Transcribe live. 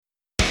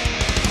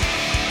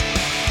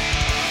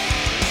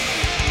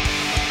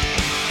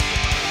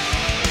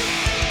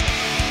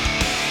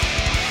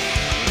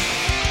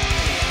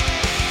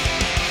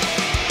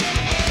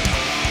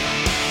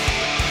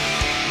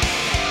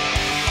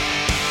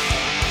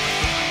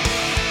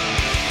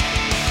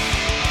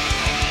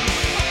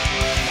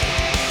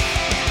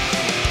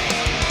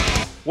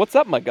What's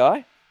up, my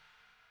guy?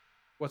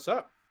 What's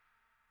up?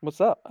 What's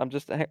up? I'm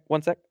just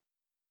one sec.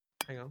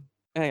 Hang on.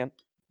 Hang on.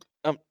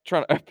 I'm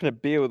trying to open a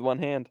beer with one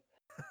hand,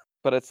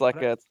 but it's like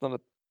it's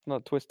not a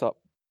twist top.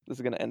 This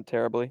is gonna end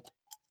terribly. My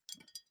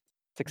re-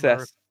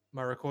 Success.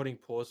 my recording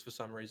paused for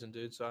some reason,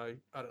 dude. So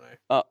I don't know.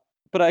 Oh,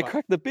 but I But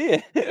cracked the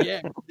beer.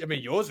 yeah, I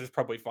mean yours was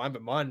probably fine,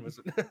 but mine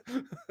wasn't.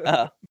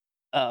 uh,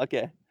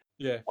 okay.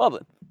 Yeah. Well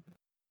then.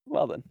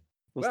 Well then.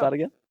 We'll start Well,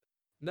 again.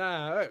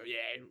 no,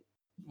 yeah,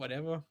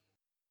 whatever.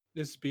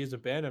 This is beers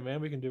and banter,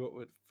 man. We can do what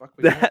the fuck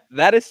we want.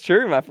 That is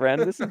true, my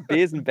friend. This is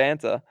beers and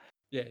banter.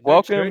 Yeah, no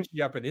Welcome.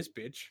 churchy up in this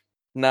bitch.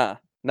 Nah.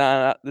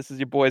 This is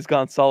your boys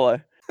gone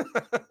solo.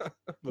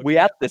 Look We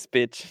out. at this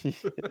bitch.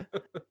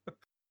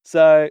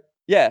 So,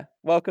 yeah,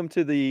 welcome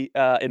to the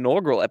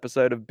inaugural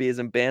episode of Beers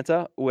and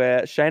Banter,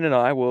 where Shane and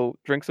I will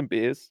drink some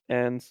beers.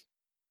 And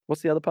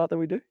what's the other part that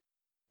we do?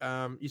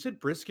 You said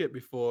brisket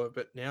before,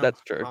 but now That's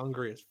I'm true.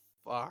 hungry as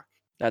fuck.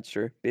 That's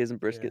true. Beers and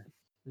brisket.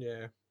 Yeah.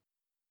 Yeah.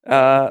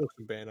 We'll talk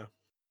some banter.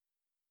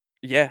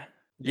 Yeah.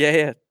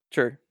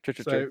 True.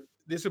 So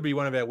this will be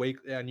one of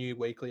our new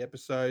weekly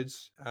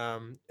episodes.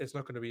 It's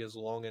not going to be as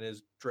long and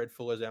as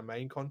dreadful as our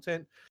main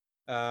content,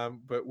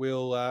 but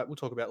we'll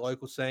talk about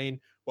local scene,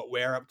 what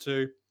we're up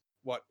to,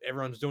 what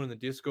everyone's doing in the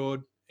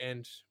Discord,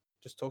 and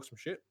just talk some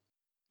shit.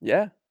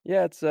 Yeah.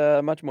 It's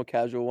a much more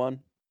casual one.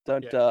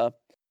 Yeah.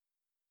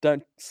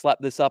 Don't slap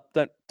this up.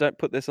 Don't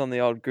put this on the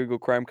old Google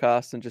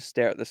Chromecast and just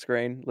stare at the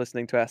screen,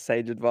 listening to our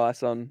sage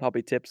advice on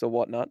hobby tips or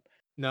whatnot.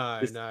 No.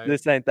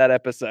 This ain't that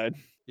episode.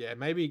 Yeah,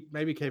 maybe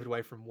keep it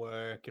away from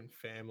work and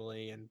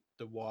family and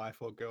the wife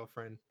or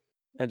girlfriend.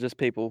 And just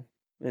people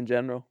in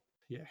general.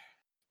 Yeah.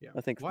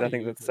 I think Why are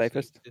you that's listening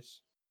safest. to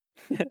this?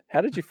 How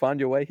did you find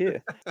your way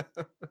here?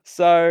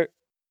 So,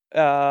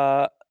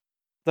 the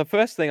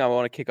first thing I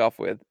want to kick off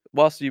with,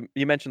 whilst you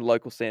mentioned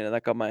local scene, and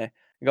that got my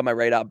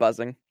radar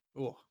buzzing.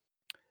 Oh,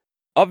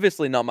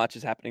 Obviously, not much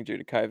is happening due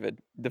to COVID.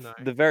 No.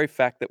 The very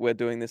fact that we're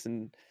doing this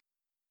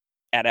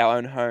at our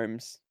own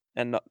homes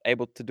and not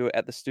able to do it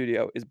at the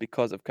studio is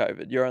because of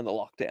COVID. You're in the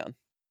lockdown.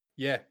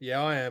 yeah,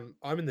 I am.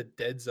 I'm in the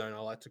dead zone, I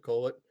like to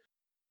call it.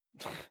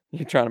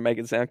 You're trying to make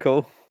it sound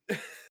cool.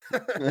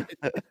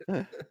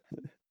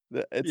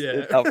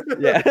 Yeah.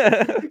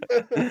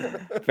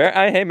 Fair.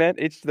 Hey, man,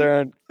 each their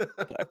own.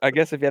 I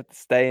guess if you have to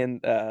stay in,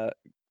 the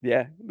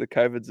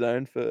COVID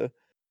zone for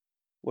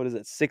what is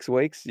it, 6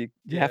 weeks, you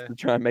have Yeah. to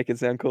try and make it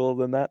sound cooler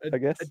than that. I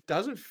guess It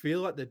doesn't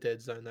feel like the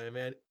dead zone though,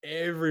 man.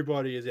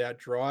 Everybody is out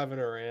driving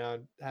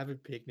around, having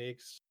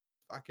picnics,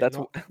 fucking that's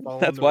not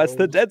following that's the why it's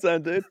the rules. dead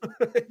zone, dude.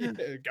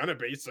 Yeah, gonna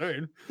be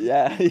soon.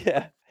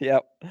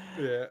 Yep.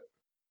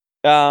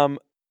 Yeah.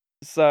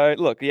 So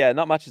look,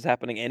 not much is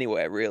happening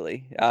anywhere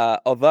really.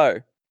 Although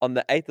on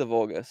the 8th of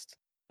August,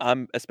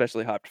 I'm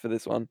especially hyped for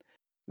this one.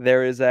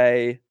 There is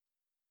a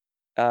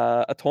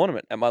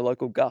tournament at my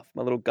local Guff,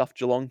 my little Guff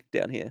Geelong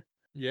down here.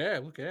 Yeah,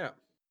 look out.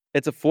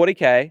 It's a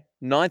 40k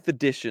 9th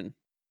edition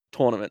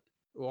tournament.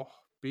 Oh,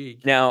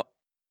 big. Now,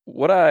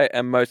 what I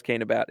am most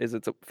keen about is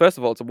first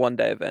of all, it's a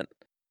 1-day event.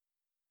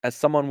 As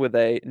someone with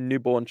a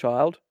newborn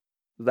child,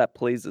 that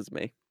pleases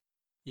me.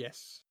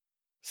 Yes.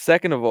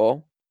 Second of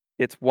all,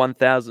 it's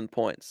 1,000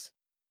 points,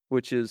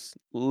 which is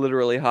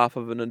literally half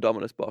of an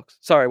Indominus box.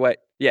 Sorry, wait.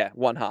 Yeah,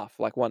 one half,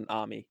 like one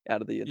army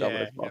out of the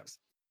Indominus box.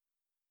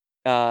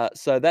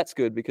 So that's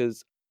good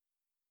because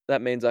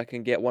that means I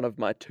can get one of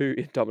my 2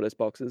 Indominus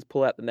boxes,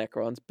 pull out the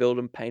Necrons, build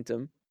them, paint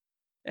them,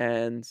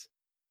 and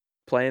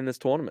play in this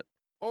tournament.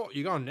 Oh,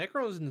 you going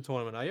Necrons in the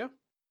tournament, are you?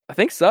 I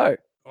think so.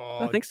 Oh,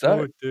 I think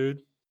so, dude.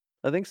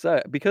 I think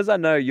so. Because I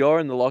know you're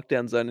in the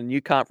lockdown zone and you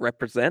can't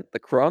represent the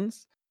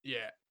Crons.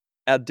 Yeah.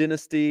 Our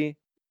dynasty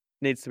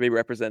needs to be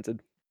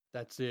represented.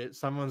 That's it.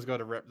 Someone's got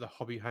to rep the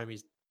Hobby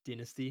Homies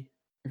dynasty.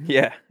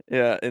 Yeah,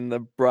 in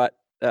the bright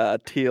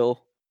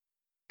teal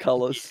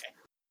colors.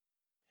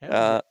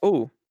 Yeah.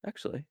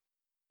 Actually,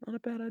 not a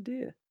bad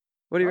idea.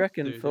 What do you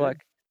reckon dude, for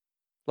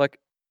like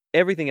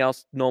everything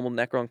else normal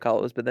Necron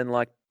colors, but then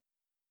like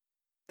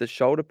the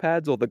shoulder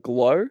pads or the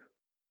glow?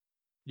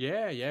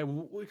 Yeah.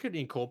 We could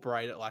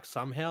incorporate it like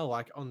somehow,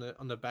 like on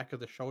the back of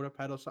the shoulder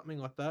pad or something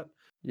like that.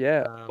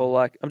 Yeah, or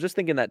like I'm just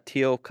thinking that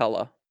teal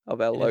color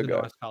of our It is a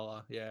logo, nice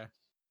color. Yeah.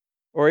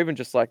 or even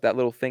just like that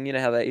little thing. You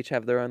know how they each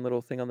have their own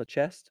little thing on the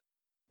chest,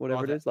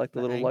 whatever Oh, it is, like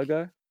the little ankh.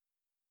 logo.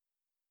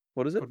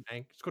 What is it?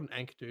 It's called an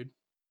ankh, dude.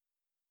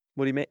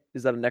 What do you mean?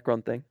 Is that a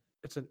Necron thing?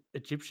 It's an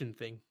Egyptian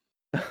thing.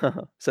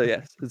 So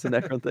yes, it's a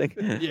Necron thing.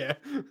 Yeah.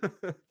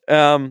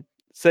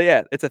 So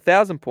yeah, it's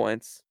 1,000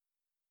 points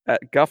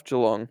at Guff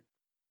Geelong.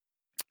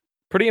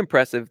 Pretty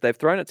impressive. They've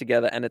thrown it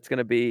together, and it's going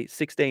to be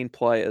 16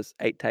 players,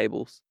 8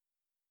 tables.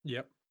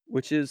 Yep.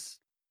 Which is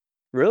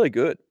really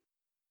good,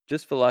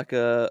 just for like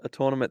a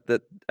tournament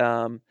that.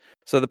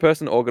 So the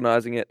person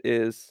organizing it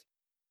is,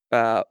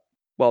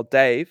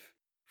 Dave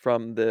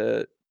from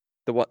the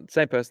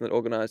same person that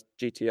organized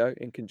GTO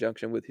in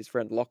conjunction with his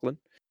friend Lachlan.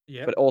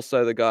 Yeah. But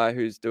also the guy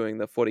who's doing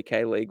the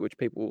 40k league, which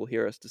people will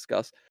hear us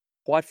discuss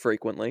quite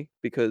frequently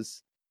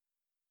because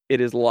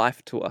it is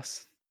life to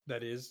us.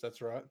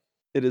 That's right.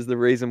 It is the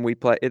reason we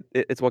play.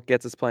 It's what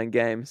gets us playing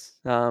games.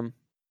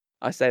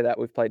 I say that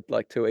we've played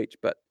like 2 each,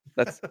 but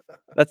that's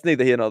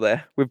neither here nor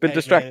there. We've been Hey, man,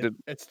 distracted.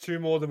 it's 2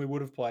 more than we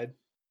would have played.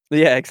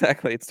 Yeah,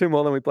 exactly. It's 2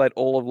 more than we played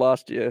all of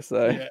last year.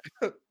 So,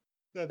 Yeah.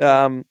 That's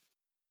right.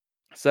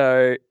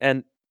 so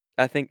and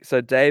I think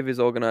so. Dave is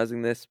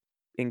organising this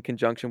in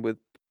conjunction with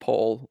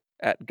Paul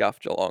at Guff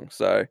Geelong.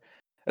 So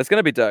it's going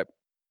to be dope.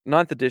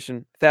 9th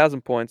edition,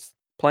 1,000 points,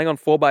 playing on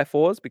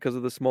 4x4s because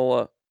of the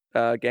smaller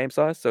game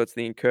size. So it's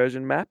the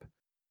incursion map,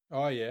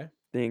 Oh, yeah.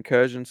 the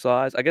incursion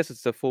size. I guess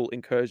it's a full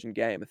incursion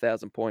game,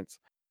 1,000 points.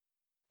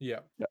 Yeah.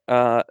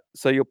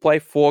 So you'll play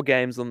 4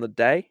 games on the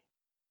day,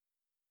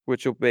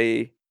 which will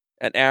be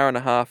an hour and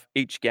a half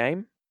each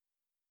game.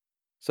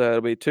 So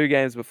it'll be 2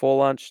 games before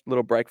lunch,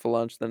 little break for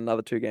lunch, then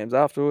another 2 games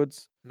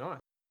afterwards. Nice.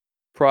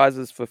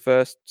 Prizes for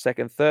first,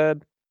 second,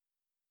 third,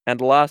 and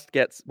last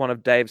gets one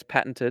of Dave's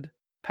patented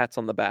pats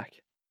on the back.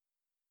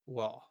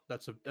 Wow,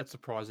 that's a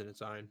prize in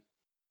its own.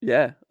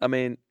 Yeah, I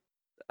mean,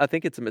 I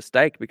think it's a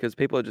mistake because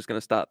people are just going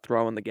to start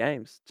throwing the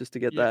games just to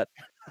get that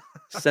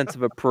sense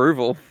of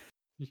approval.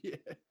 Yeah.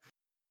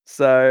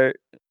 So,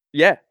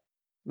 yeah,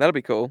 that'll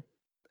be cool.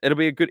 It'll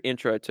be a good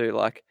intro too.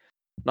 Like,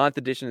 9th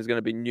edition is going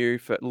to be new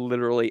for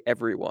literally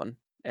everyone.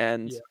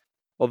 And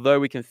although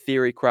we can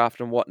theory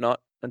craft and whatnot,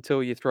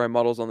 until you throw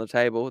models on the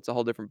table, it's a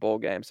whole different ball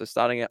game. So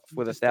starting out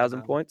with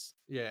 1,000 points,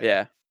 is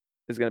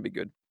going to be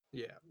good.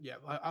 Yeah.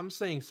 I'm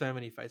seeing so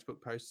many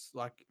Facebook posts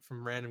like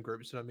from random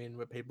groups that I'm in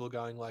where people are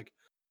going like,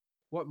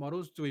 "What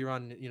models do we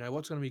run? You know,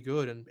 what's going to be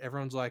good?" And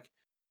everyone's like,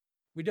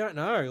 "We don't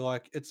know.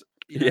 Like, it's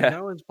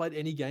no one's played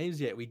any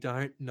games yet. We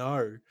don't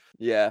know."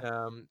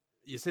 Yeah.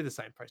 You see the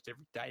same post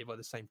every day by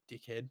the same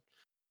dickhead.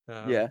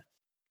 Yeah.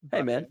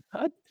 Hey man,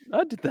 I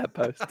did that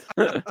post.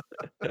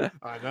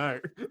 I know.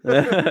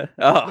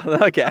 Oh,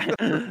 okay.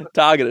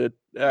 Targeted.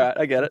 All right,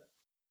 I get it.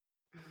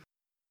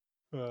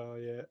 Oh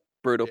yeah.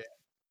 Brutal.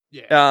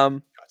 Yeah.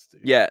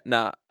 Yeah.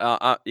 Nah.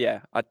 Yeah.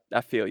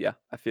 I feel ya.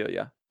 I feel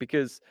ya.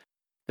 Because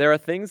there are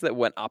things that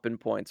went up in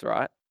points,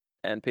 right?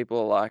 And people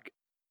are like,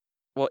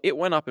 "Well, it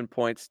went up in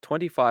points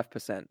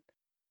 25%,"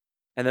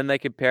 and then they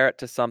compare it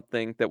to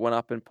something that went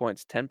up in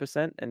points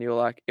 10%, and you're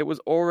like, "It was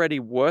already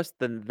worse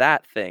than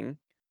that thing."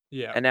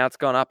 Yeah. And now it's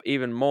gone up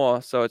even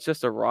more, so it's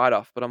just a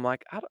write-off. But I'm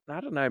like, I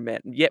don't know, man.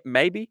 Yeah,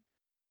 maybe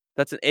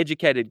that's an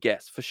educated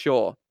guess for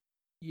sure.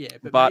 Yeah,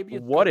 but maybe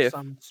it's what got if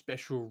some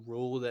special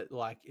rule that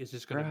like is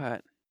just going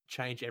to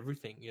change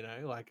everything. You know,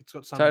 like it's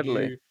got some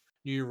totally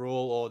new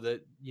rule, or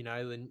that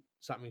then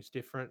something's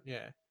different.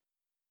 Yeah.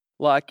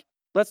 Like,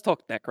 let's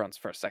talk Necrons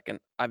for a second.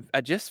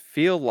 I just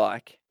feel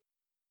like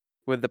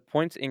with the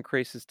points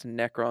increases to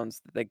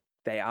Necrons,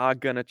 they are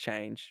gonna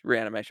change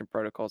reanimation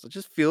protocols. I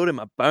just feel it in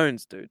my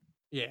bones, dude.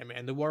 Yeah,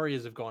 man. The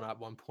Warriors have gone up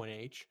 1 point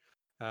each,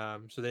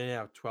 so they're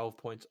now 12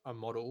 points a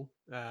model.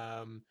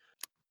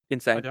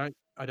 Insane.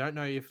 I don't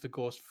know if the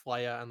Ghost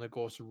Flayer and the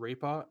Ghost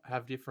Reaper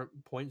have different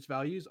points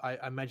values. I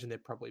imagine they're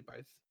probably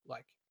both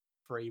like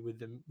free with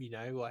them. You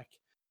know, like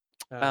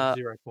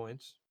 0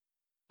 points.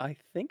 I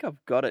think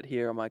I've got it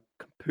here on my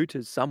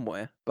computers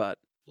somewhere, but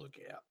look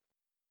out.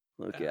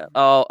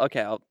 Oh,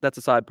 okay. That's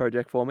a side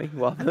project for me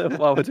while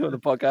we're doing the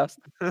podcast.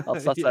 I'll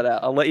suss that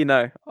out. I'll let you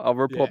know. I'll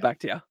report back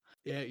to you.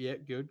 Yeah.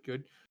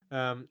 Good.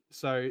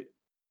 So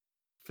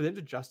for them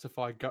to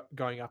justify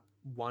going up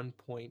 1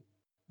 point,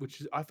 which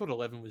is, I thought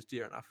 11 was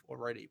dear enough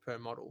already per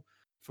model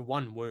for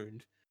 1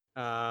 wound,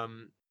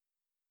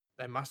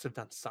 they must have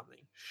done something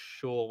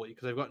surely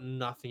because they've got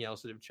nothing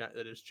else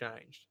that has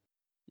changed.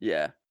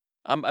 Yeah.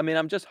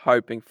 I'm just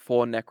hoping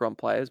for Necron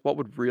players. What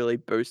would really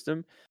boost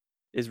them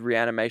is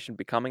reanimation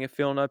becoming a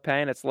feel no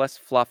pain. It's less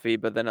fluffy,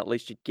 but then at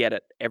least you get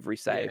it every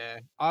save. Yeah,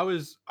 I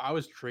was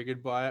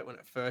triggered by it when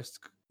it first,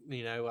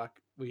 like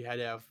we had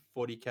our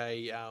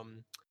 40k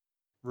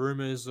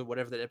rumors or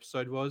whatever that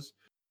episode was.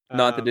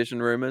 9th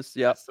edition rumors.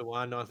 Yeah, that's the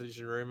one. 9th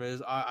edition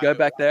rumors. Go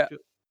back there.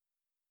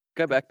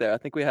 I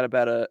think we had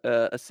about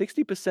a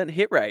 60%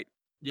 hit rate.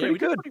 Yeah, we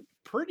did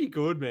pretty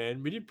good,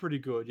 man. We did pretty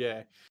good.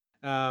 Yeah.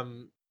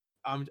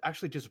 I'm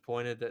actually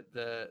disappointed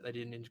that they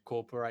didn't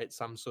incorporate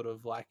some sort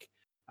of like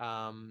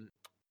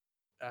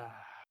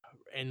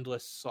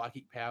endless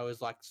psychic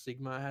powers like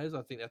Sigma has.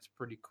 I think that's a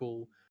pretty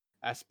cool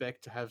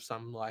aspect to have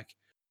some like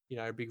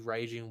big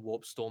raging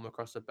warp storm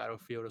across the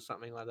battlefield or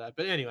something like that.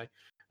 But anyway,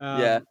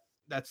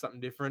 that's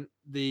something different.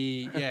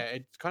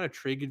 It kind of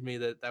triggered me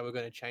that they were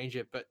going to change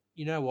it. But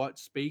you know what?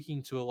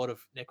 Speaking to a lot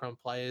of Necron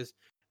players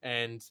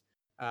and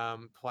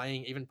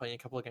playing a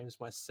couple of games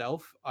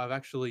myself, I've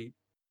actually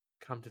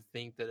come to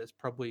think that it's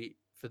probably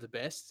for the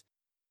best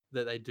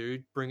that they do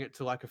bring it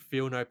to like a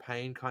feel no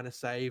pain kind of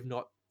save,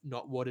 not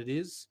what it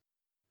is.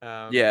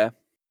 Yeah.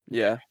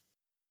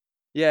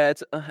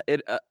 It's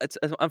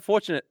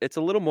unfortunate. It's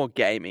a little more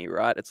gamey,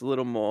 right? It's a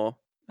little more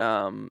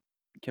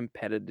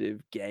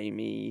competitive,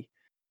 gamey.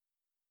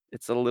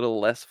 It's a little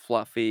less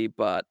fluffy,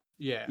 but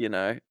I don't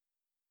know.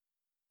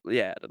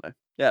 Yeah, I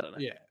don't know.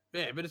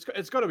 Yeah, but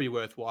it's got to be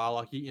worthwhile.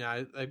 Like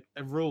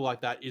a rule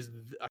like that is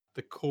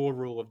the core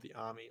rule of the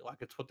army. Like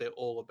it's what they're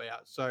all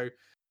about. So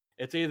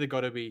it's either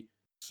got to be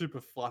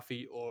super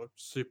fluffy or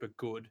super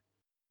good.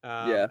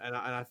 Yeah. And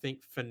I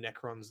think for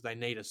Necrons, they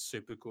need a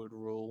super good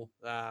rule.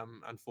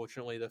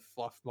 Unfortunately, the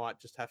fluff might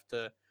just have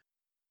to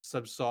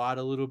subside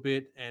a little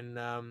bit, and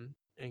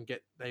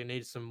they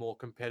need some more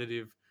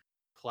competitive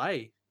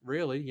play.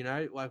 Really,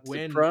 like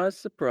when. Surprise,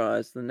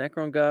 surprise. The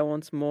Necron guy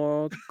wants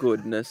more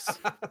goodness.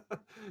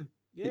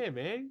 Yeah,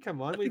 man,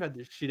 come on. I We've think had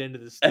the shit end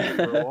of the stick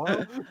for a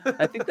while.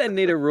 I think they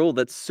need a rule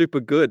that's super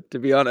good, to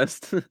be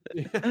honest.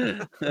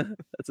 Yeah.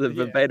 That's a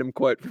Yeah. verbatim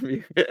quote from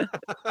you.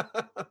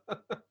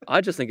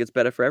 I just think it's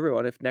better for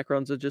everyone if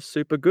Necrons are just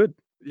super good.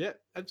 Yeah,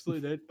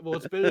 absolutely, dude. Well,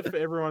 it's better for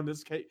everyone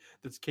that's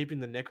keeping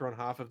the Necron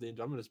half of the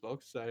Indominus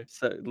box. So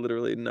So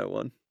literally no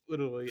one.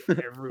 literally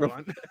From,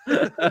 everyone.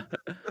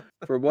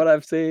 from what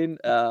I've seen,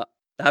 I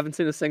haven't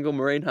seen a single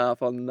Marine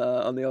half on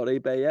the old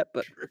eBay yet,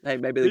 but hey,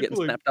 maybe they're getting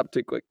snapped up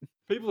too quick.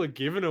 People are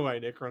giving away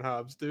Necron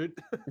halves, dude.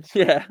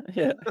 Yeah.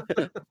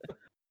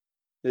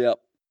 Yep.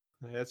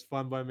 That's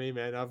fun by me,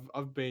 man.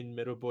 I've been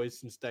Metal Boy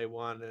since day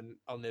one, and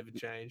I'll never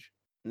change.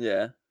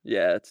 Yeah,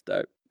 it's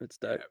dope. It's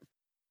dope.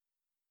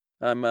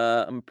 Yeah.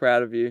 I'm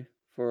proud of you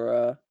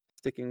for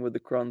sticking with the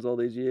Crons all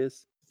these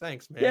years.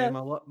 Thanks, man. Yeah.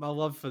 My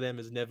love for them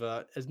has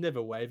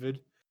never wavered.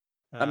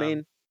 I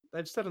mean,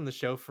 they've sat on the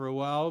shelf for a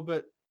while,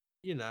 but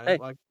hey,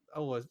 like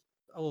I'll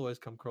always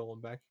come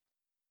crawling back.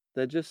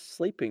 They're just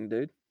sleeping,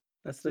 dude.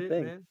 That's the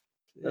thing. Man.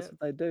 That's what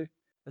they do.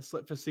 They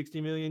slept for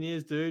 60 million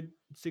years, dude.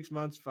 6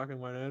 months fucking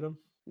won't hurt them.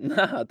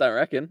 Nah, I don't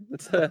reckon.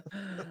 It's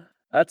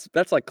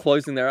that's like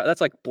closing their.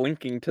 That's like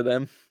blinking to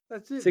them.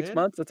 That's it. 6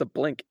 months. That's a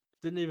blink.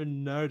 Didn't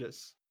even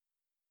notice.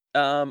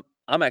 I'm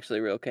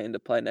actually real keen to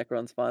play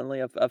Necrons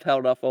finally. I've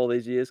held off all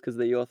these years because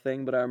they're your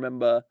thing, but I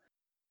remember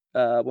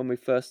when we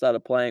first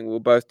started playing, we were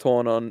both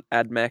torn on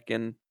AdMech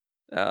and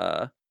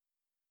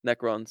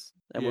Necrons,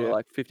 and we were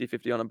like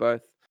 50-50 on them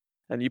both.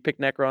 And you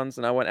picked Necrons,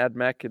 and I went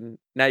AdMech, and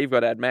now you've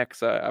got AdMech,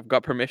 so I've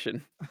got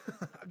permission.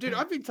 Dude,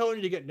 I've been telling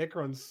you to get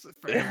Necrons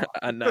forever.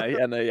 I know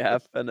you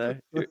have. I know.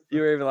 You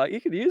were even like, you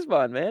could use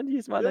mine, man.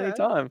 Use mine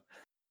anytime.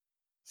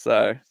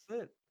 So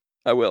 100%.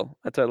 I will.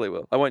 I totally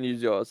will. I won't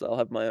use yours. I'll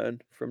have my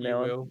own from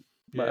now on.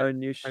 My own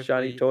new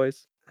shiny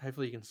toys.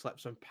 Hopefully you can slap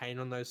some paint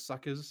on those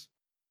suckers.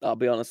 I'll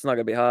be honest, it's not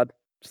going to be hard.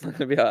 It's not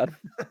going to be hard.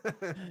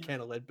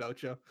 Can of lead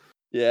belcher.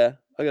 Yeah.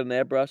 I got an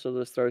airbrush. I'll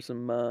just throw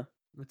some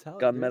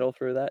gunmetal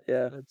through that.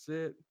 Yeah. That's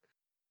it.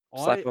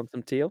 Slap on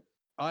some teal.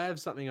 I have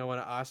something I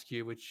want to ask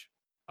you, which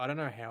I don't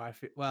know how I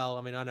feel. Well,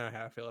 I mean, I know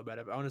how I feel about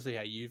it, but I want to see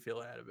how you feel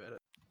about it.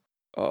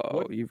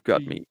 Oh, you've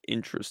got me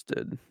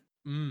interested.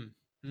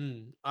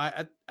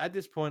 At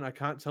this point, I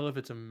can't tell if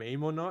it's a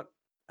meme or not.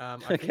 I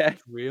think Okay.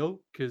 it's real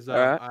because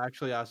I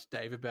actually asked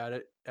Dave about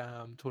it.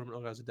 Tournament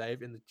organizer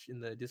Dave in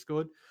the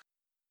Discord.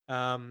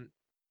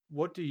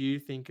 What do you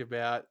think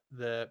about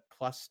the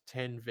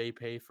 +10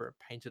 VP for a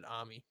painted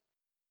army?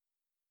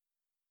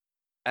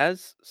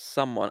 As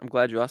someone, I'm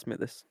glad you asked me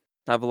this.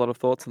 I have a lot of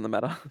thoughts on the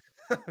matter.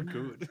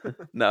 Good.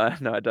 No,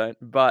 I don't.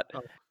 But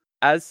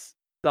as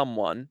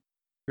someone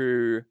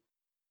who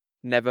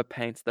never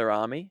paints their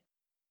army,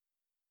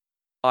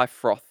 I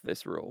froth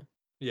this rule.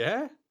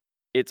 Yeah?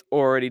 It's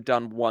already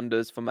done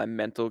wonders for my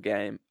mental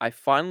game. I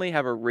finally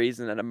have a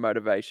reason and a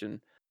motivation.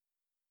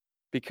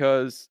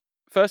 Because,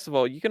 first of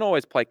all, you can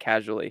always play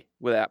casually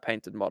without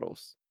painted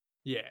models.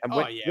 Yeah.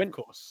 Of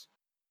course.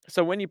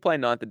 So when you play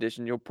 9th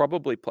edition, you'll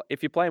probably play,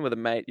 if you're playing with a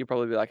mate, you'll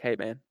probably be like, hey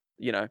man,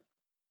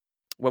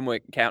 when we're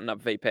counting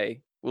up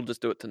VP, we'll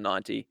just do it to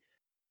 90,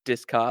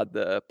 discard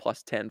the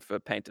 +10 for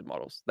painted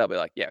models. They'll be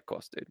like, yeah, of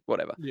course, dude,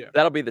 whatever. Yeah.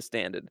 That'll be the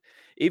standard.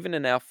 Even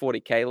in our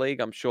 40k league,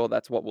 I'm sure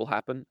that's what will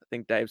happen. I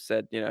think Dave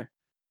said,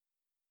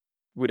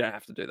 we don't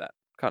have to do that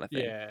kind of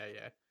thing.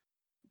 Yeah.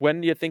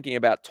 When you're thinking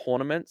about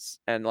tournaments,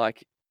 and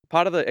like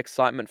part of the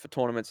excitement for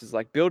tournaments is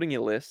like building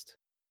your list,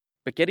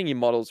 but getting your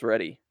models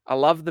ready. I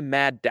love the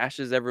mad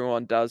dashes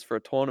everyone does for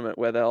a tournament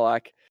where they're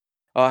like,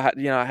 oh, I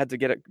had to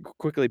get it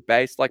quickly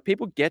based. Like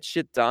people get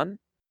shit done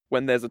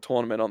when there's a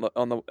tournament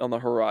on the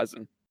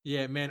horizon.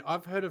 Yeah, man,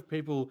 I've heard of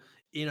people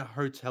in a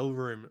hotel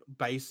room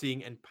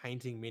basing and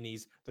painting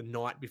minis the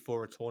night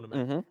before a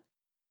tournament.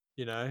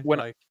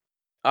 Mm-hmm.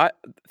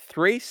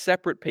 3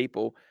 separate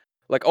people,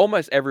 like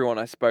almost everyone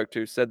I spoke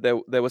to said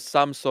there was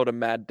some sort of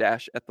mad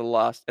dash at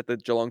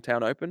the Geelong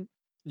Town Open.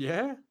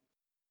 Yeah.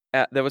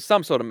 There was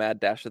some sort of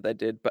mad dash that they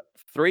did, but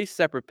 3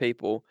 separate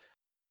people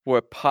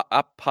were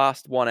up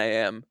past 1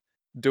 a.m.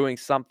 doing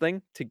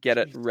something to get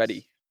it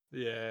ready.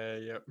 Yeah,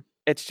 yep.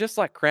 It's just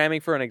like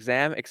cramming for an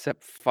exam,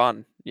 except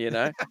fun,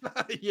 Yeah.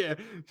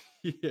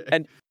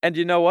 And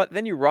you know what?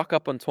 Then you rock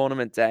up on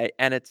tournament day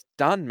and it's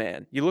done,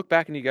 man. You look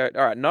back and you go,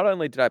 all right, not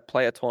only did I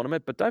play a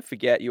tournament, but don't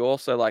forget, you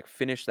also like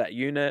finish that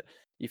unit,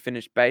 you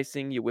finish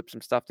basing, you whip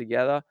some stuff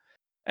together.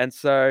 And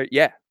so,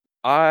 yeah,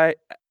 I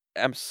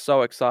am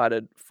so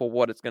excited for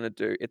what it's going to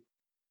do.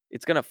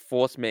 It's going to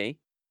force me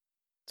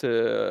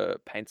to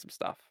paint some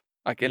stuff.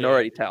 I can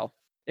already tell.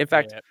 In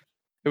fact,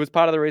 it was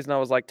part of the reason I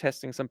was like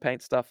testing some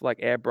paint stuff, like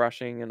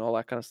airbrushing and all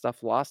that kind of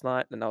stuff last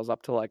night. And I was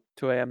up till like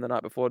 2 a.m. the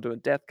night before doing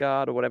Death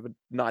Guard or whatever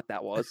night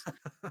that was.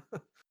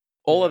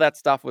 All of that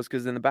stuff was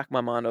because in the back of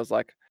my mind, I was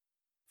like,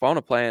 if I want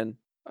to play in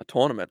a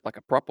tournament, like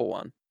a proper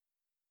one,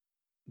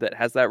 that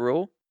has that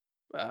rule,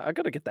 I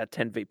got to get that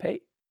 10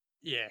 VP.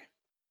 Yeah.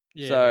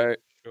 Yeah, man, So,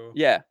 sure.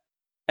 yeah.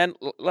 And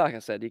like I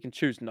said, you can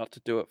choose not to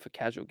do it for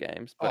casual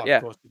games. Oh, But of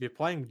yeah, course, if you're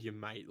playing with your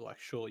mate, like,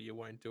 surely you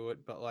won't do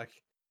it, but, like,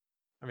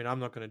 I mean, I'm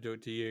not gonna do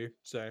it to you,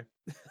 so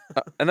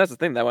and that's the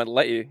thing, they won't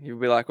let you. You'll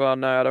be like, well,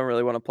 no, I don't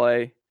really want to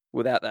play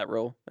without that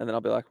rule. And then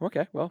I'll be like,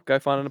 okay, well, go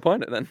find an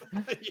opponent then.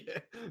 Yeah.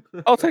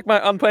 I'll take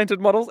my unpainted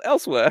models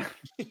elsewhere.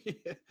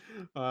 Yeah.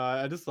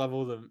 I just love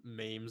all the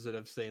memes that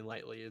I've seen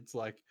lately. It's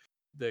like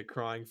the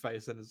crying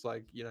face, and it's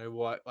like, you know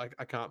what? Like,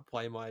 I can't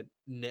play my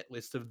net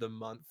list of the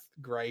month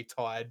grey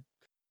tide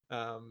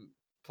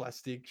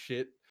plastic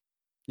shit.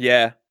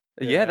 Yeah.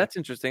 Yeah, Yeah. that's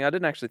interesting. I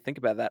didn't actually think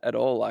about that at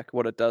all, like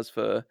what it does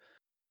for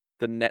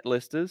the net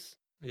listers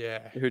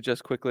Yeah. who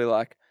just quickly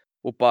like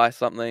will buy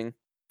something,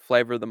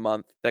 flavor of the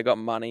month. They got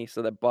money,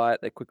 so they buy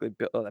it. They quickly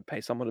build, or they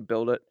pay someone to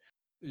build it,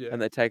 Yeah.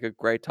 and they take a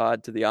grey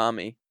tide to the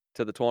army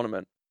to the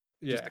tournament.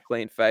 Just Yeah. a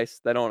clean face.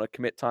 They don't want to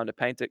commit time to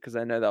paint it because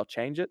they know they'll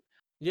change it.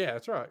 Yeah,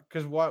 that's right.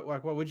 Because why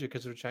would you?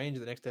 Because it'll change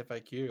the next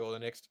FAQ or the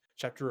next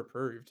chapter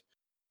approved.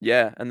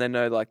 Yeah, and they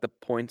know like the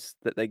points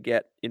that they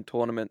get in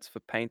tournaments for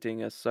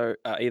painting are so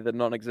either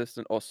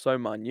non-existent or so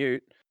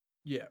minute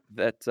Yeah.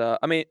 that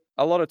I mean,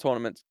 a lot of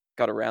tournaments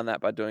got around that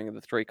by doing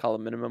the 3-color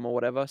minimum or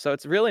whatever. So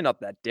it's really not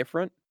that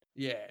different.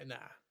 Yeah, nah.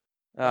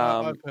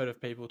 I've Um, heard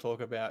of people talk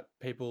about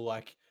people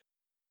like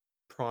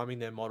priming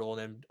their model,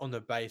 and then on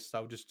the base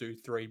they'll just do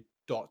 3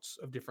 dots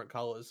of different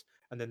colors,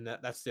 and then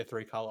that's their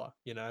 3 color.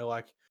 You know,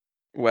 like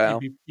well,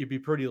 you'd be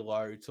pretty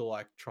low to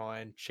like try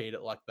and cheat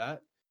it like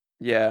that.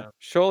 yeah,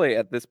 surely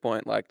at this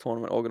point, like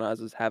tournament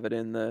organizers have it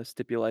in the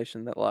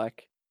stipulation that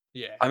like,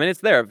 Yeah, I mean,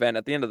 it's their event.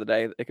 At the end of the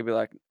day, it could be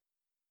like,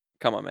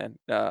 come on, man,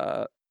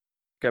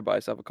 go buy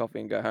yourself a coffee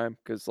and go home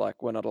because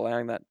like we're not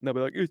allowing that. And they'll be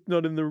like, it's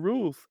not in the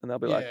rules, and they'll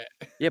be like,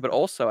 yeah, yeah, but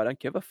also I don't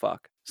give a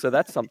fuck. So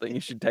that's something you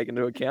should take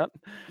into account.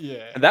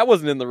 yeah, And that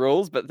wasn't in the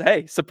rules, but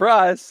hey,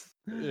 surprise.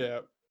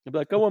 yeah. They'll be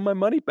like, I want my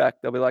money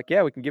back. They'll be like,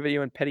 yeah, we can give it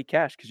you in petty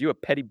cash because you're a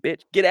petty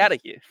bitch. Get out of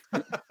here.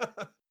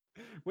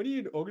 When are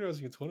you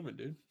organizing a tournament,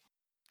 dude?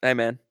 Hey,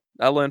 man,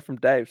 I learned from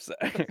Dave. So,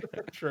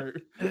 True.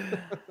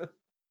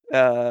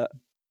 uh,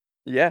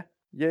 yeah,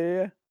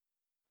 yeah.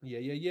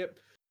 Yep.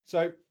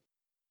 So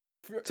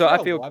So for I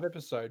our feel, live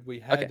episode, we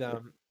okay,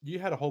 had you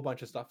had a whole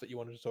bunch of stuff that you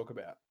wanted to talk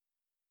about.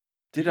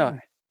 did I,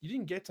 You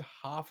didn't get to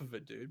half of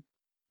it, dude.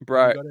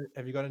 bro?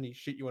 Have you got any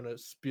shit you want to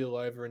spill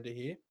over into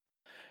here?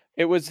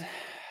 It was,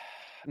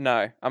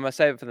 no, I'm gonna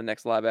save it for the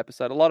next live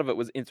episode. A lot of it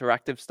was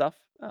interactive stuff.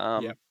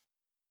 Yep.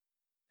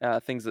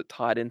 Things that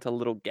tied into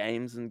little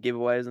games and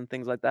giveaways and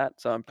things like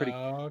that. So I'm pretty,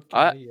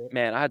 Okay, yeah.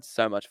 man, I had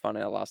so much fun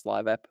in our last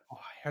live ep. Oh,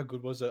 how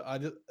good was it?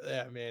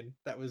 Yeah, man,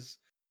 that was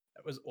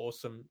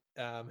awesome.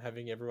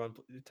 Having everyone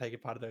take a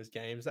part of those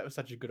games, that was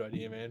such a good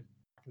idea, man.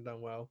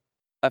 Done well.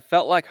 I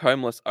felt like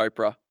homeless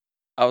Oprah.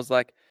 I was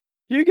like,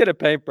 you get a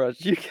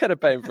paintbrush, you get a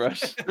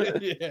paintbrush.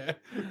 Yeah.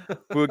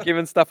 We were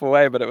giving stuff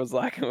away, but it was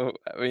like, I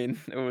mean,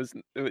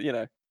 you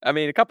know, I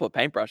mean, a couple of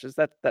paintbrushes,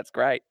 that's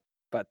great,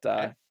 but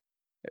Yeah,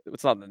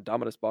 it's not an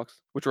Indominus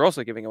box, which we're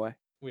also giving away.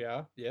 we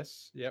are.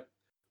 Yes. Yep.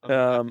 I'm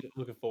Um,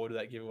 looking forward to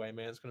that giveaway,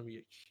 man. It's going to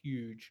be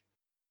huge.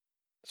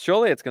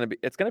 surely it's gonna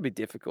be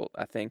difficult,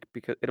 I think,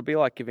 because it'll be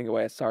like giving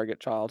away a surrogate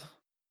child.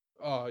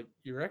 Oh,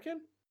 you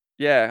reckon?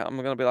 Yeah, I'm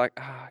gonna be like,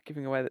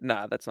 giving away.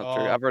 Nah, that's not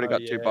true. Oh, I've already bro,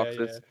 got 2 yeah, yeah.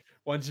 boxes.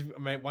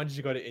 Once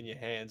you got it in your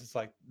hands, it's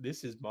like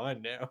this is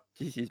mine now.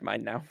 He's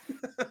mine now.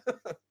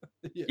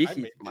 Yeah, I He's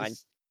made mine.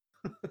 this.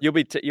 You'll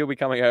be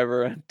coming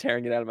over and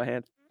tearing it out of my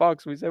hands.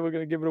 Fox, we said we're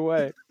gonna give it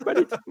away, but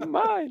it's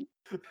mine.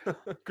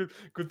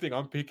 Good thing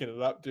I'm picking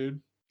it up,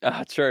 dude.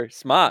 Ah, true.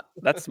 Smart.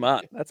 That's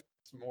smart. It's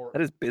more.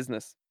 That is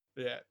business.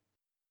 Yeah.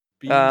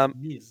 Um,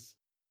 Business.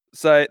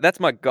 so that's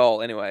my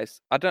goal,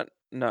 anyways. I don't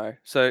know.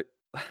 So,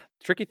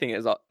 tricky thing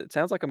is, it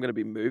sounds like I'm gonna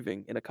be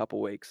moving in a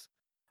couple weeks.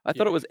 I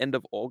thought it Yeah. was end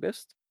of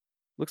August.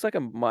 Looks like it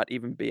might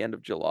even be end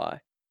of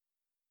July.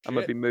 I'm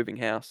gonna Shit. be moving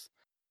house,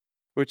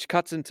 which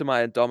cuts into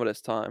my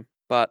Indomitus time.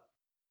 But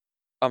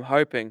I'm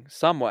hoping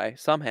some way,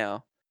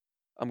 somehow,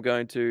 I'm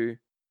going to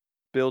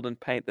build and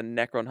paint the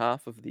Necron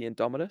half of the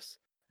Indomitus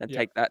and Yep.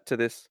 take that to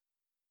this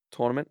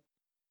tournament.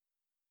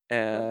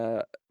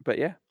 Yep. But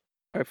yeah,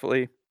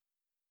 hopefully,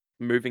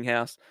 moving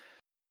house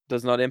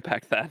does not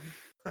impact that.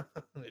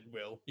 It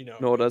will. You know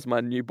it Nor will. does my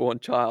newborn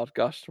child.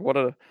 Gosh, what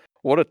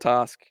a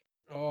task!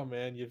 Oh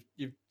man,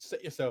 you've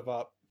set yourself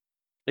up.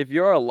 If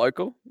you're a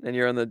local and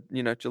you're in the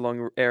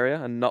Geelong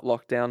area and not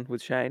locked down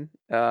with Shane,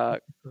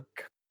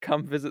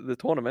 come visit the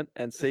tournament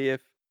and see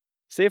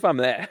if I'm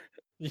there.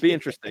 Be Yeah.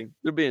 interesting.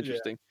 It'll be Yeah.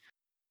 interesting.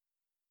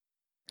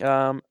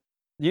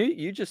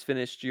 You just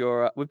finished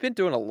your. We've been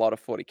doing a lot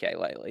of 40K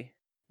lately.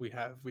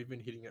 We've been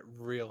hitting it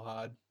real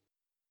hard.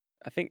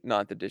 I think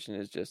 9th edition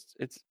is just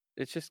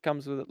it just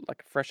comes with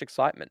like a fresh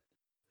excitement.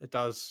 It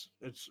does.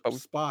 It's But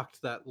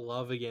sparked that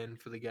love again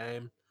for the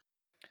game.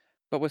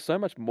 we're so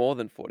much more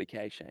than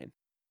 40K, Shane.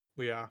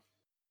 We are.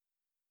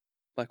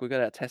 Like we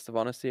got our Test of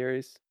Honor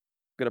series.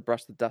 Got to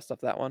brush the dust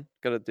off that one.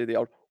 Got to do the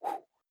old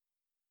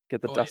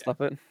get the Oh dust yeah.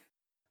 off it.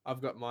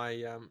 I've got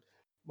my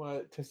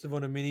my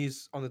Testavona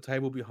minis on the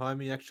table behind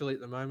me. Actually, at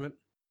the moment,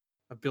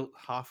 I built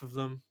half of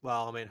them.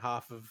 Well, I mean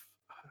half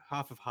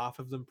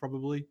of them,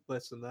 probably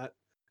less than that.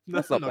 No,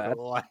 That's I'm not not bad.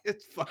 gonna lie,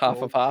 it's fuck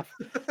Half of all.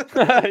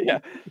 half. Yeah,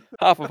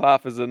 half of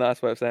half is a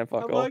nice way of saying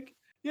fuck I'm all. like,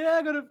 yeah,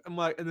 I gotta. I'm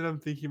like, and then I'm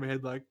thinking in my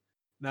head like,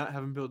 no,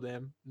 haven't built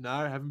them. No,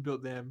 haven't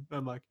built them.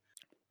 I'm like,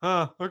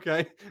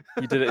 okay.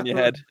 You did it in your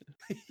head.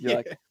 You're Yeah,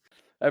 like,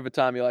 over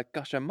time, you're like,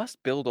 gosh, I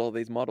must build all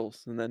these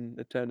models, and then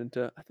it turned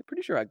into. I'm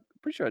pretty sure I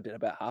did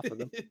about half of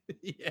them,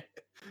 yeah,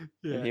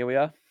 and yeah. here we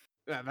are.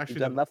 I'm We've actually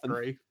done done nothing.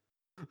 3,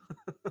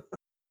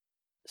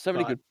 So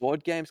many but good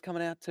board games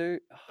coming out too.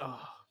 oh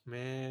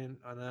man,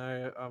 I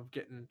know. I'm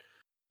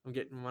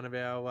getting one of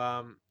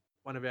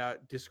our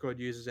Discord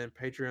users and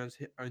Patreons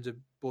owns a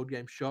board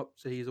game shop,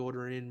 so he's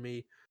ordering in me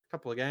a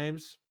couple of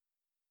games.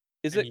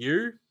 Is And it?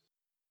 you?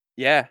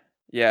 Yeah,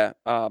 yeah.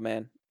 Oh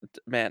man,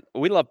 man,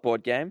 we love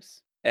board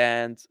games,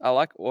 and I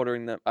like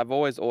ordering them. I've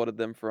always ordered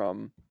them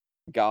from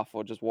Garth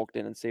or just walked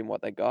in and seen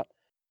what they got.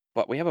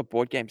 But we have a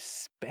board game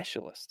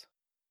specialist,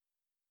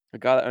 a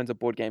guy that owns a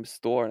board game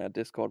store in our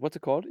Discord. What's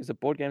it called? Is it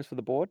Board Games for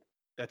the Board?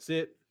 That's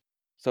it.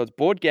 So it's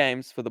Board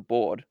Games for the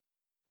Board.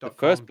 The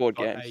first board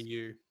games.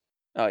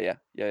 .com.au. Oh yeah.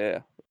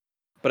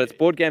 But it's Yeah,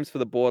 Board Games for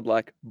the Board,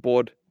 like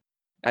bored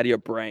out of your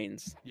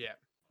brains. yeah,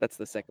 That's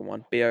the second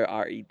one.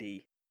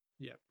 BORED.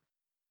 yeah.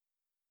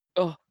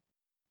 Oh,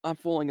 I'm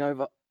falling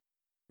over.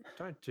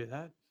 Don't do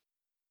that.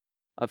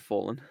 I've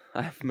fallen.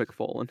 I've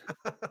McFallen.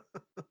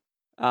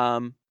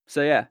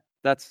 So yeah,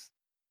 that's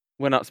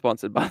we're not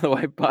sponsored, by the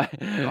way. By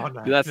Oh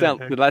no, did that no, sound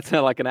no. did that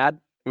sound like an ad?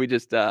 We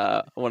just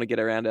want to get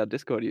around our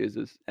Discord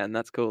users, and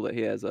that's cool that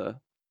he has a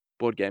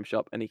board game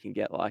shop and he can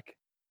get like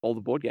all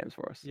the board games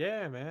for us.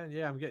 Yeah, man.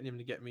 Yeah, I'm getting him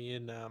to get me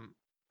in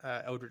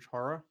Eldritch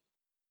Horror.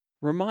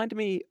 Remind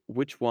me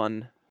which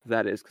one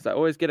that is, because I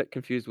always get it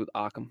confused with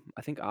Arkham.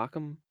 I think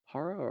Arkham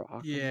Horror or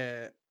Arkham.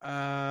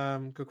 Yeah.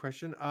 Good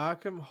question.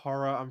 Arkham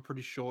Horror, I'm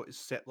pretty sure, is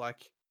set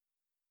like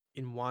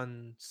in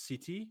one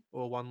city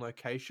or one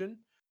location.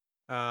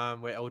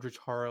 Where Eldritch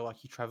Horror,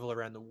 like you travel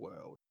around the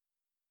world.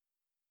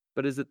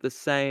 But is it the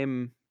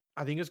same?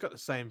 I think it's got the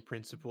same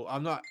principle.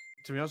 I'm not,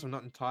 to be honest, I'm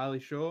not entirely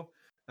sure.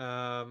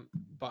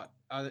 But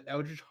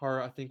Eldritch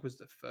Horror, I think, was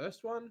the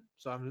first one.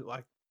 So I'm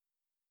like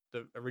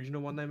the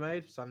original one they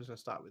made. So I'm just gonna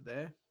start with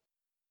there.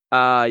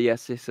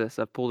 Yes.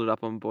 I've pulled it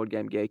up on Board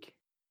Game Geek.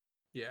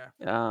 Yeah.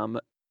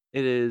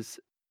 It is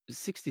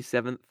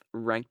 67th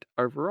ranked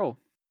overall.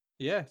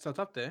 Yeah. So it's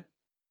up there.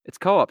 It's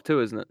co-op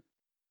too, isn't it?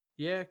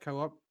 Yeah,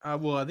 co-op.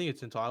 Well, I think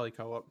it's entirely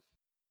co-op.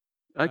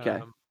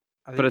 Okay.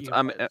 I But think it's you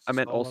can play it I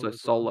meant solo also as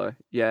well. solo.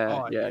 Yeah,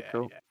 Oh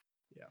cool.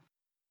 yeah.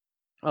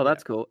 Oh,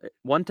 that's cool.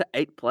 1 to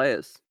 8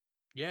 players.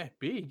 Yeah,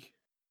 big.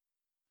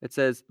 It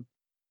says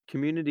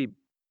community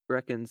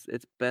reckons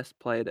it's best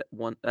played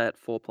at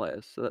 4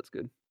 players, so that's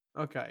good.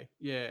 Okay.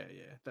 Yeah,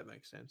 that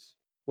makes sense.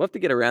 We'll have to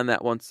get around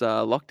that once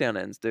lockdown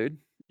ends, dude.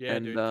 Yeah,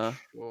 And dude.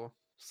 Sure.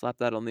 slap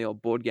that on the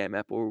old board game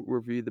app or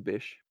review the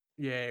bish.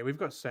 Yeah, we've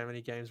got so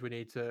many games we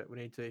need to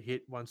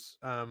hit once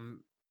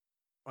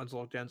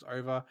lockdown's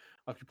over.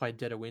 I could play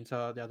Dead of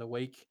Winter the other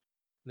week.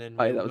 And then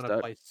Oh, yeah, we're that was gonna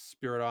dope. play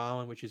Spirit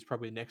Island, which is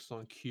probably next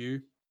on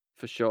queue.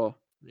 For sure.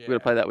 Yeah. We're gonna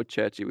play that with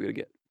Churchy. We're gonna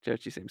get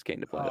Churchy seems keen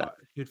to play that.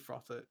 He'd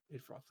froth it. We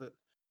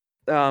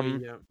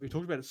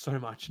talked about it so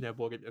much in our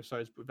board game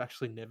episodes, but we've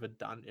actually never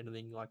done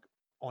anything like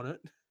on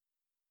it.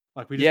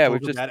 Like we just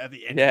talk about it at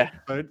the end of the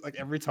episode, like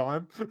every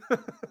time.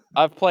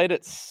 I've played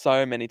it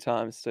so many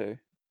times too.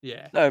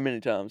 Yeah. So many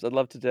times. I'd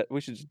love to.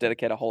 We should just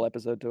dedicate a whole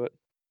episode to it.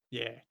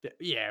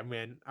 Yeah,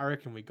 man. I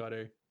reckon we got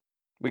to.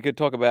 We could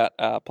talk about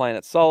playing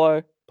it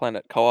solo, playing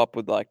it co-op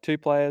with like 2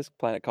 players,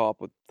 playing it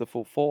co-op with the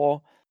full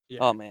 4. Yeah.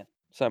 Oh man,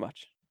 so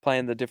much.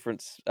 Playing the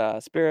different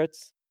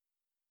spirits.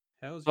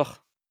 How's yeah.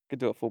 Could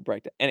do a full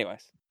breakdown.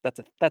 Anyways, that's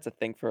a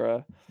thing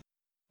for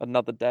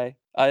another day.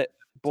 I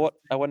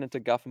went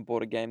into Guff and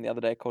bought a game the other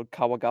day called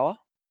Kawagawa.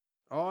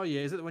 Oh yeah,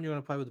 is it the one you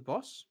want to play with the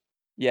boss?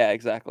 Yeah,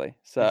 exactly.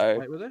 So did you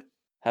play it with it?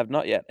 Have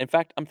not yet. In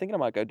fact, I'm thinking I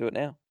might go do it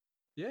now.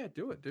 Yeah,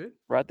 do it, dude.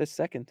 Right this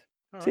second.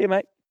 All See you,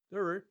 mate.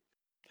 Hooroo.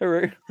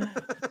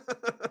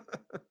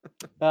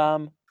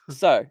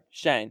 So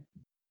Shane,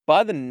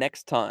 by the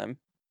next time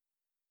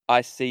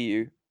I see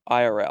you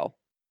IRL,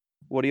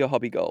 what are your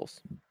hobby goals?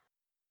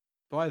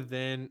 By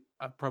then,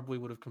 I probably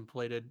would have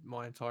completed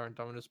my entire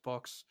Indominus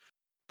box.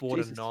 Bought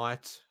a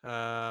Knight.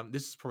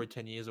 This is probably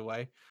 10 years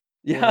away.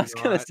 Yeah, I was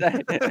gonna say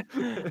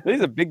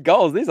these are big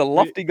goals. These are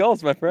lofty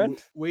goals, my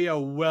friend. We are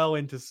well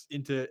into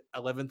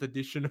 11th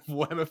edition of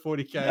Warhammer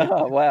 40k.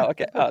 Oh wow,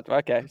 okay. Oh,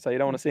 okay. So you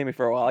don't want to see me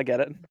for a while. I get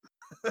it.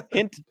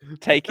 Hint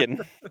taken.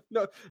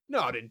 No,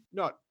 I didn't.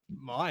 Not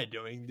my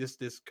doing. This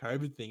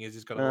COVID thing is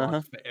just gonna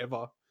last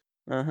forever.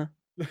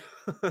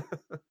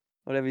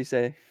 Whatever you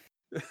say.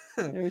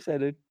 Whatever you say,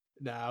 dude.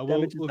 Nah,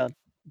 well, look,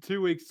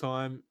 2 weeks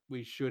time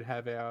we should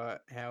have our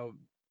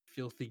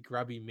filthy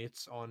grubby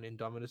mitts on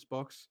Indominus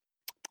box.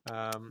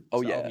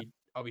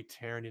 I'll be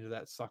tearing into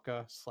that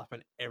sucker,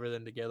 slapping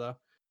everything together.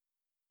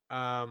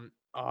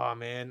 Oh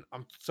man,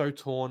 I'm so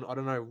torn. I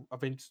don't know.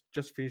 I've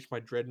just finished my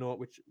Dreadnought,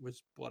 which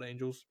was Blood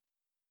Angels.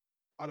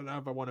 I don't know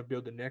if I want to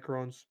build the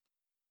Necrons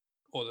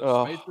or the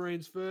Oh, Space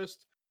Marines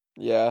first,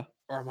 yeah.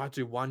 or I might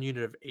do one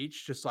unit of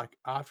each, just like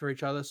after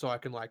each other, so I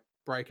can like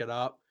break it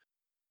up,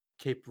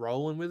 keep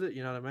rolling with it.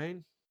 You know what I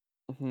mean?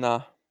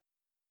 Nah.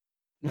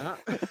 No.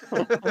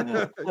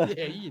 Yeah,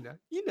 Yeah. dude.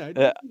 You Yeah,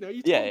 told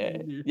me yeah,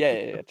 you knew.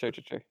 yeah.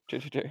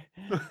 True.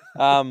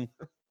 Um,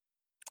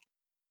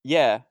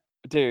 yeah,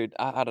 dude.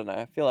 I don't know.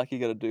 I feel like you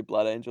got to do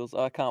Blood Angels.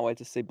 I can't wait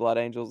to see Blood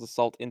Angels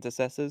assault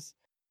intercessors.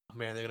 Oh,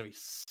 man, they're gonna be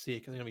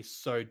sick. They're gonna be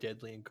so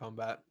deadly in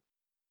combat.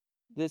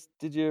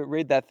 Did you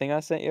read that thing I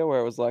sent you where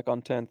it was like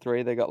on turn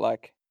 3 they got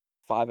like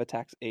 5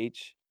 attacks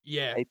each,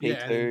 Yeah, AP yeah,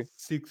 and then 2.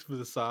 6 for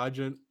the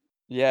sergeant.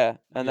 Yeah,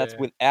 and that's Yeah,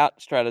 without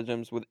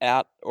stratagems,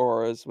 without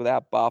auras,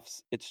 without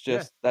buffs. It's yeah,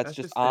 just that's that's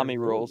just just their army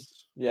rules.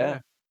 rules. Yeah, Yeah,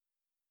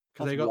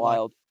 because that's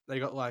wild. they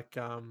got like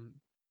oh,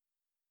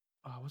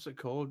 what's it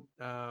called?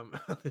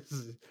 This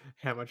is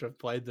how much I've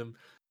played them.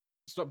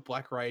 It's not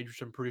Black Rage,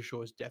 which I'm pretty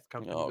sure is Death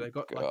Company, but Oh they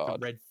got like the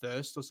god. Red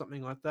Thirst or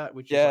something like that,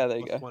 which is Yeah, like there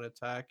you go. +1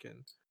 attack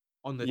and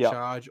on the Yep.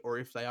 charge, or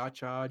if they are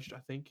charged, I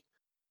think.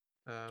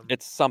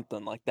 It's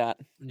something like that.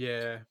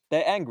 Yeah.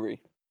 They're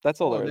angry. That's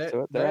all Oh, there is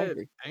to it. They're they're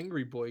angry.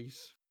 angry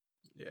boys.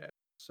 Yeah.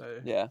 So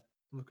Yeah.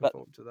 I'm looking But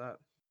forward to that.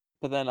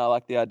 then I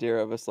like the idea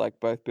of us like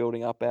both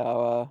building up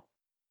our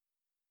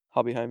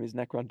hobby homies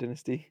Necron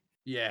dynasty.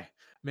 Yeah,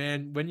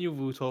 man. When you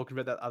were talking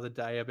about that other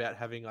day about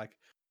having like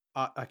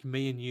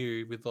me and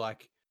you with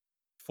like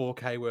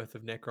 4K worth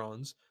of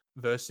Necrons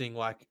versus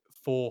like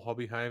 4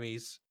 hobby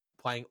homies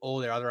playing all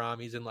their other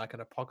armies in like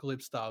an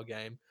apocalypse style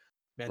game,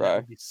 man, that Bro,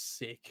 would be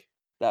sick.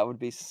 that would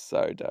be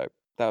so dope.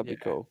 That would be Yeah,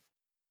 cool.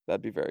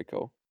 That'd be very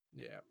cool.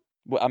 yeah.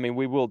 Well, I mean,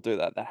 we will do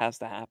that. That has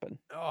to happen.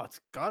 Oh, it's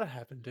gotta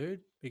happen,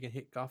 dude. We can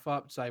hit Guff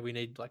up, say we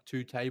need like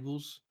 2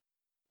 tables,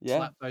 Yeah,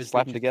 slap those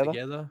slap them bitches together.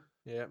 together.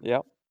 Yeah,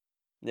 Yep.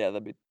 Yeah,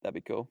 that'd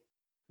be cool.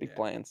 Big yeah.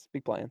 plans.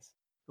 Big plans.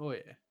 Oh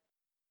yeah.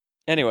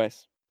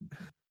 Anyways,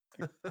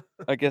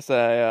 I guess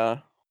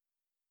I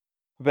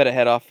better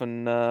head off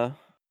and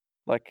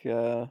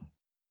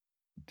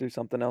do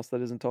something else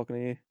that isn't talking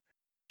to you.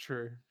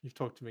 True. You've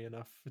talked to me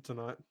enough for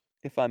tonight.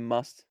 If I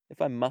must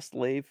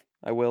leave,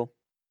 I will.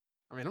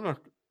 I mean, I'm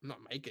not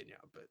making you,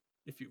 but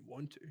if you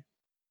want to.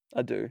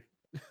 I do.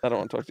 I don't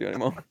want to talk to you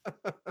anymore.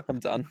 I'm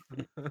done.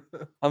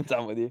 I'm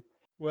done with you.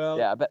 Well,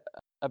 Yeah,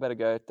 I better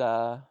go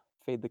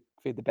feed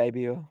the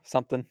baby or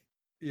something.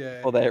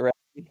 yeah, Or they're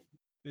ready.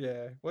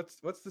 yeah. What's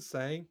the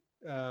saying?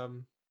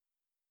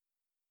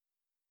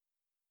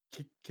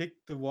 Kick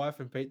the wife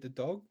and beat the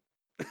dog.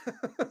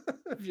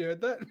 Have you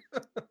heard that?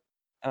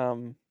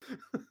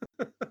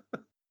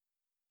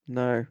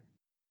 No,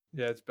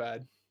 Yeah, it's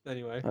bad.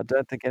 Anyway, I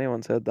don't think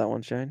anyone's heard that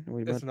one, Shane.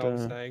 We that's might. an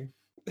old saying.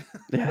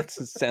 Yeah, it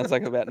sounds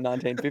like about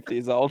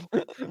 1950s old.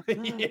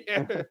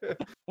 Yeah,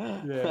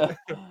 yeah.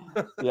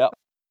 Yep,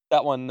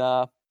 that one.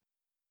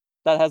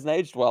 That hasn't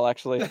aged well,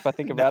 actually. If I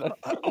think about it.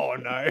 Oh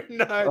no.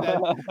 Now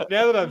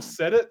that I've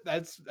said it,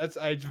 that's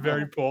aged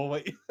very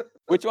poorly.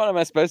 Which one am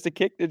I supposed to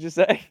kick? Did you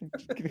say?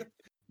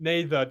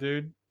 Neither,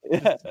 dude.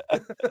 Yeah.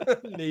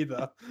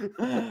 Neither.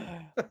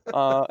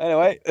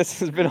 Anyway, this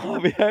has been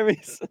Hobby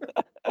Homies.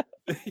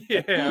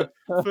 Yeah,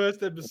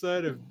 first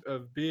episode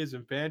of Beers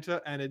and Banter,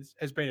 and it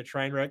has been a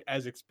train wreck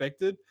as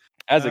expected.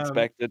 As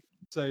expected.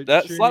 So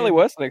That's slightly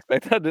worse than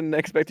expected. I didn't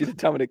expect you to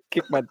tell me to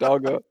kick my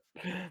dog or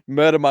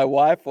murder my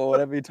wife or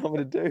whatever you told me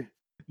to do.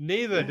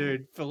 Neither,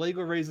 dude. For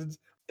legal reasons,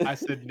 I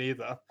said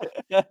neither.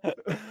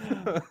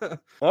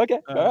 Okay,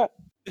 all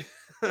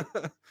right.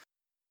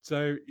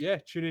 So yeah,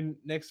 tune in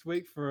next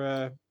week for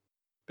a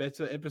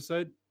better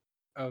episode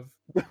of.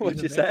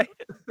 What'd you say?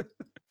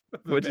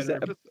 What'd you say?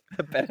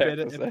 A better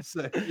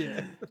episode.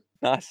 Yeah.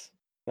 Nice.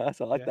 I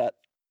like that.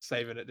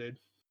 Saving it, dude.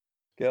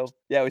 Cool.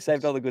 Yeah, we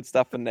saved all the good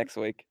stuff for next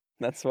week.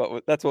 That's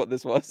what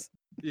this was.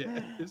 Yeah,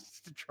 it's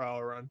just a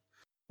trial run.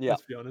 Yeah.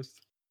 Let's be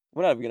honest.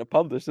 We're not even going to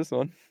publish this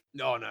one.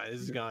 No, this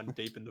is going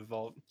deep in the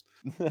vault.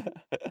 All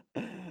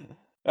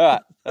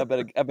right, I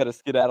better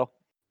skedaddle.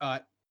 All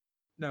right,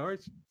 no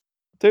worries.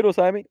 Toodles,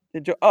 homie.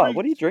 Enjoy. Oh,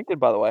 what are you drinking,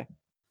 by the way?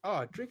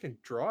 Oh, drinking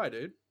dry,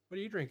 dude. What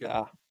are you drinking?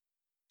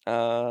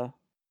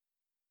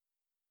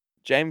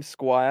 James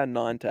Squire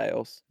Nine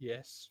Tails.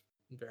 Yes,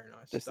 very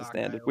nice. Just the Dark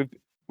standard. ale.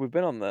 We've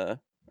been on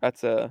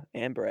that's a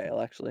amber ale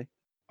actually.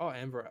 Oh,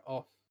 amber.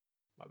 Oh,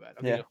 my bad.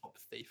 I'm thinking of Hop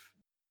Thief.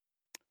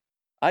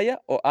 Yeah,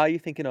 or are you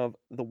thinking of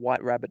the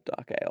White Rabbit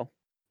Dark Ale?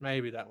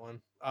 Maybe that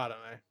one. I don't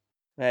know.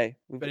 Hey,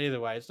 but either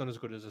way, it's not as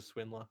good as a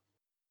Swindler.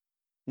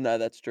 No,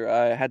 that's true.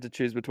 I had to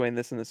choose between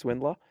this and the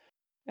Swindler,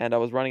 and I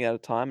was running out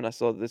of time, and I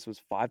saw that this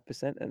was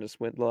 5%, and the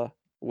Swindler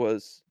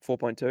was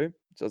 4.2. So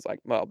I was like,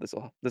 well, this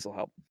will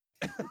help.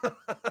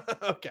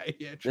 Okay,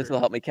 yeah, true. This will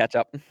help me catch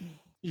up.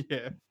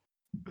 Yeah.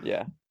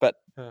 Yeah, but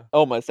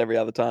almost every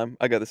other time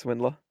I go the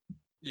Swindler.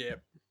 Yeah.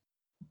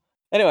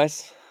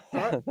 Anyways,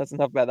 right. That's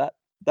enough about that.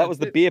 That was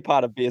the beer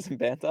part of Beers and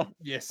Banter.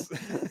 Yes.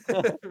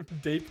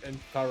 Deep and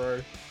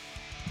thorough.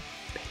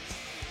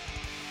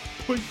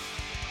 Peace.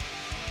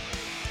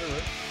 All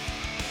right.